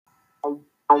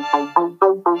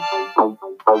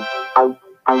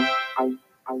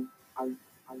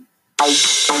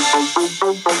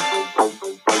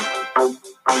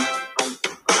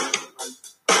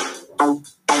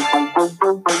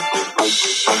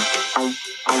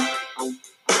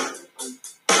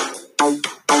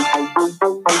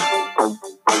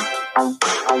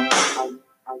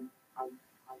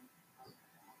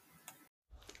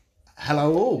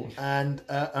Hello all, and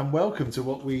welcome to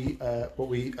what we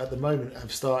at the moment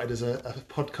have started as a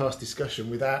podcast discussion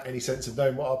without any sense of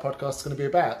knowing what our podcast is going to be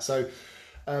about. So,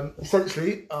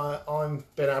 essentially, I'm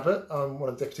Ben Abbott. I'm one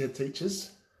of the deputy head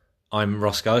teachers. I'm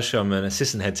Ross Gullish. I'm an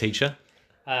assistant head teacher.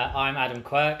 I'm Adam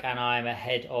Quirk, and I'm a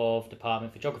head of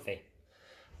department for geography.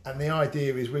 And the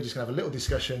idea is we're just going to have a little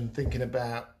discussion, thinking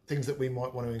about things that we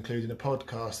might want to include in a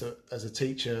podcast that, as a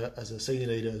teacher, as a senior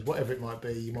leader, whatever it might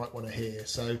be, you might want to hear.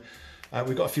 So.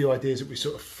 We've got a few ideas that we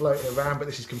sort of floating around, but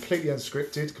this is completely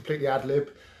unscripted, completely ad lib,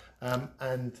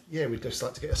 and yeah, we'd just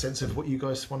like to get a sense of what you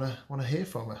guys want to hear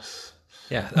from us.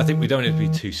 Yeah, I think we don't need to be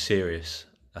too serious.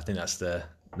 I think that's the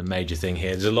major thing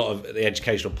here. There's a lot of the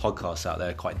educational podcasts out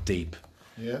there quite deep.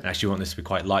 Yeah. And actually, want this to be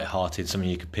quite light-hearted, something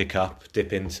you could pick up,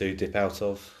 dip into, dip out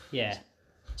of. Yeah.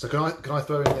 So can I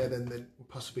throw in there then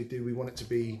possibly do we want it to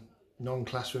be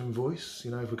non-classroom voice?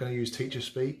 You know, if we're going to use teacher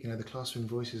speak, you know, the classroom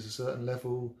voice is a certain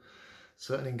level.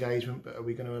 Certain engagement, but are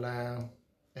we going to allow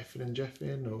effing and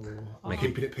jeffing, or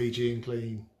keeping it PG and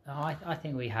clean? No, I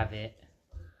think we have it.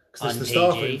 Because there's the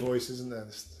staff voice, isn't there?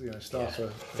 Staff. Yeah.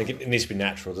 I think it needs to be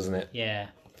natural, doesn't it? Yeah.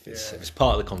 If it's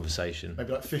part of the conversation.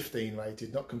 Maybe like 15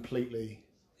 rated, not completely.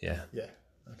 Yeah. Yeah.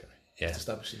 Okay. Yeah. Just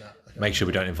establishing that. Okay. Make sure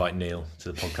we don't invite Neil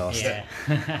to the podcast.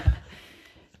 Yeah.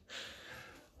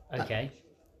 Okay.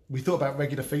 We thought about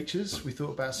regular features. We thought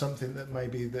about something that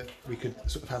maybe that we could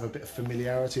sort of have a bit of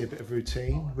familiarity, a bit of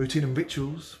routine and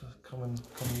rituals, common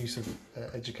use of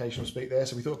educational speak there.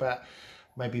 So we thought about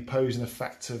maybe posing a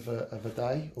fact of a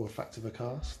day or a fact of a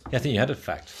cast. Yeah, I think you had a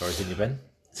fact for us, didn't you, Ben?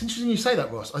 It's interesting you say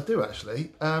that, Ross. I do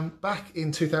actually. Back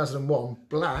in 2001,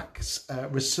 Black's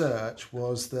research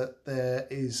was that there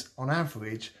is, on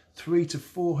average, 300 to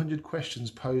 400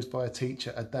 questions posed by a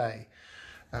teacher a day.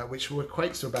 Which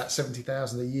equates to about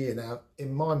 70,000 a year. Now,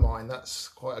 in my mind, that's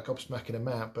quite a gobsmacking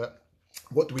amount, but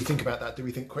what do we think about that? Do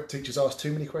we think teachers ask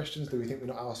too many questions? Do we think we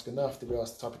not ask enough? Do we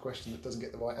ask the type of question that doesn't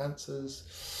get the right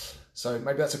answers? So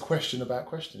maybe that's a question about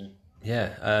questioning.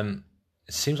 Yeah,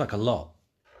 it seems like a lot.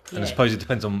 And I suppose it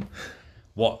depends on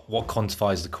what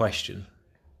quantifies the question.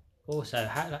 Also,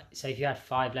 so if you had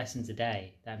 5 lessons a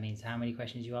day, that means how many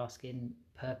questions you ask in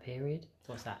per period?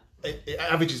 What's that? It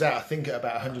averages out, I think, at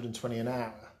about 120 an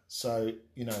hour. So,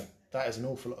 you know, that is an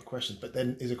awful lot of questions. But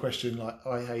then is a question like,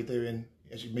 hi, how you doing?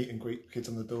 As you meet and greet kids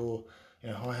on the door, you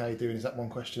know, hi, how you doing? Is that one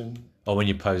question? Or when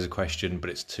you pose a question, but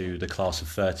it's to the class of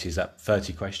 30, is that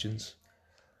 30 questions?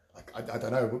 I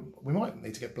don't know. We might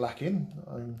need to get Black in.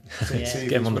 See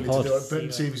get him on the pod.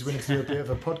 See if he's willing to do a bit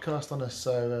of a podcast on us.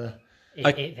 So,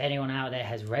 if anyone out there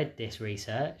has read this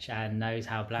research and knows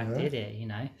how Black did it, you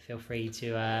know, feel free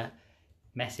to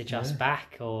message us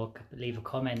back or leave a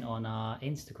comment on our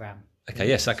Instagram. Okay,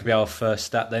 yes, that could be our first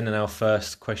stat then, and our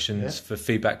first questions for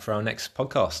feedback for our next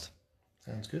podcast.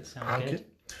 Sounds good. Sounds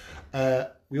good.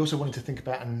 We also wanted to think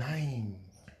about a name,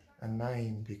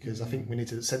 because I think we need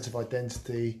a sense of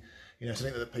identity, you know,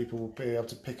 something that people will be able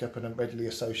to pick up and readily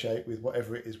associate with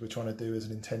whatever it is we're trying to do as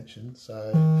an intention.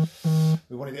 So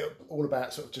we wanted it all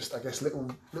about sort of just, I guess, little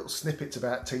snippets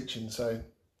about teaching. So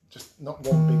just not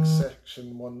one big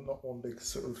section, not one big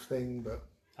sort of thing, but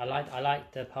I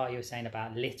like the part you were saying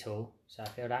about little. So I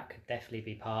feel that could definitely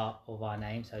be part of our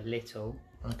name. So little.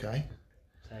 Okay.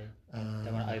 So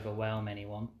don't want to overwhelm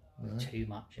anyone with too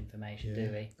much information, do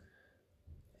we?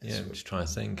 Yeah, I'm just trying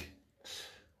to think.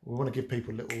 We want to give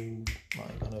people little,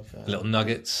 like, kind of little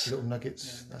nuggets. Little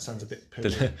nuggets. That sounds a bit pilly.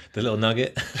 The little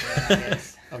nugget.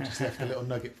 Yes. I've just left a little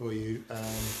nugget for you.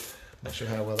 Not sure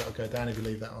how well that'll go down if you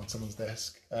leave that on someone's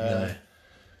desk. No.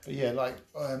 But yeah, like,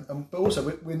 but also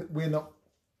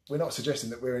we're not suggesting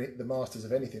that we're the masters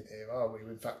of anything here, are we?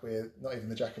 In fact, we're not even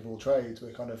the jack of all trades.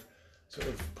 We're kind of sort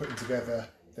of putting together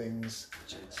things.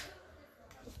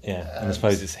 Yeah, and I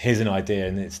suppose here's an idea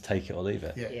and it's take it or leave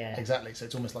it. Yeah. Exactly. So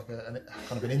it's almost like a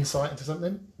kind of an insight into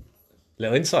something.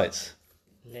 Little insights.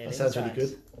 That sounds really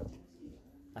good.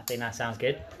 I think that sounds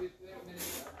good.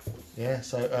 Yeah.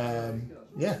 So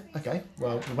okay.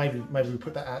 Well, maybe we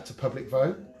put that out to public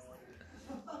vote.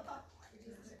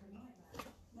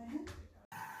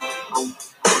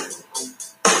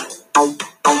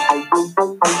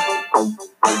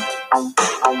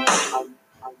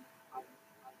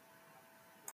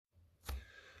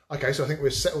 Okay, so I think we're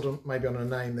settled on maybe on a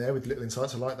name there with Little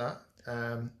Insights. I like that.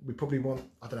 We probably want,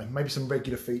 I don't know, maybe some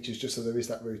regular features just so there is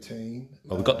that routine.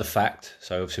 Well, we've got the fact,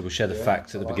 so obviously we'll share the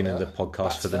fact at the beginning of the podcast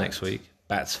Bats for the fact. next week.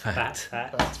 Bats fact.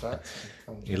 That's fact.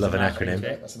 You love an acronym.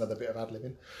 That's another bit of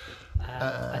ad-libbing.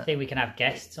 I think we can have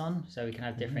guests on, so we can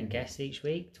have different guests each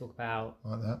week. Talk about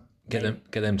Like that.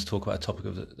 Get them to talk about a topic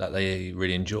that they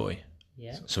really enjoy.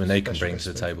 yeah, Something they can Special bring to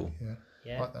the guest table.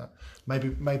 Yeah. Like that. Maybe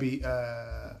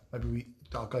we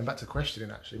going back to questioning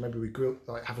actually. Maybe we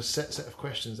have a set of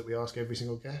questions that we ask every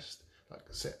single guest. Like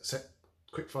set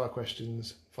quick fire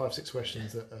questions, 5-6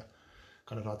 questions that are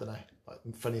kind of, I don't know, like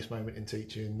funniest moment in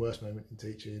teaching, worst moment in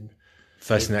teaching.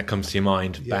 First thing that comes to your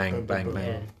mind, Yeah, bang, bang,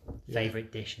 bang. yeah.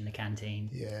 Favorite dish in the canteen.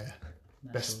 Yeah.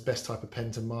 Best type of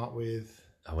pen to mark with.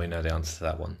 Oh, we know the answer to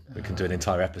that one. We can do an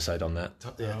entire episode on that.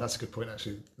 Yeah, that's a good point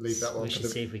actually. Leave that one. We should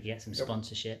see if we can get some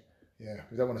sponsorship. Yeah,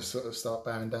 we don't want to sort of start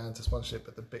bowing down to sponsorship,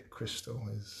 but the Bic Crystal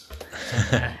is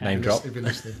Name drop. If you're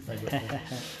listening,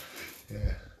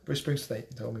 yeah. Bruce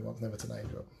Springsteen told me once never to name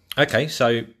drop. Okay,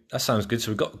 so that sounds good.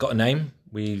 So we've got a name,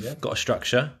 we've got a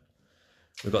structure,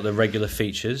 we've got the regular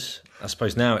features. I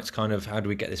suppose now it's kind of, how do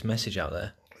we get this message out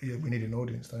there? Yeah, we need an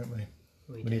audience, don't we?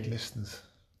 We need listeners.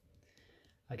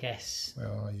 I guess Where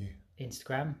are you?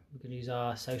 Instagram. We can use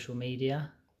our social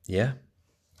media. Yeah.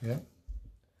 Yeah.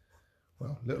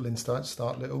 Well, little insights.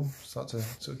 Start little. Start to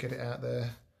sort of get it out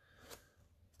there.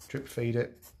 Drip feed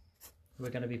it. We're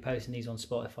going to be posting these on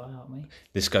Spotify, aren't we?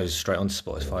 This goes straight onto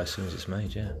Spotify as soon as it's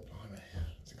made, yeah. Blimey,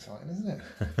 it's exciting, isn't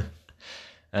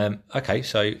it? Okay,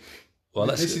 so, well,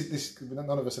 this none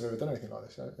of us have ever done anything like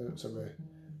this, so we're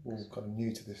all kind of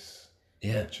new to this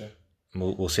venture.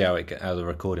 We'll see how the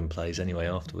recording plays anyway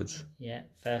afterwards. Yeah,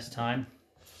 first time.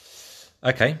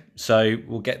 Okay, so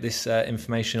we'll get this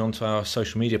information onto our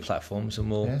social media platforms and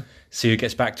we'll see who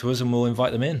gets back to us and we'll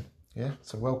invite them in. Yeah,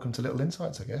 so welcome to Little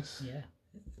Insights, I guess. Yeah.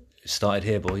 Started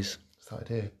here, boys. Started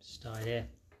here. Started here.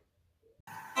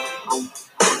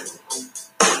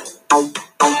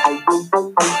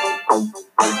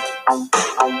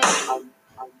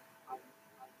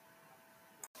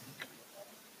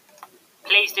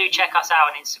 Please do check us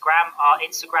out on Instagram. Our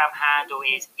Instagram handle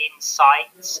is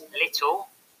InsightsLittle.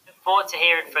 Look forward to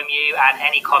hearing from you and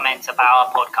any comments about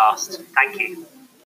our podcast. Thank you.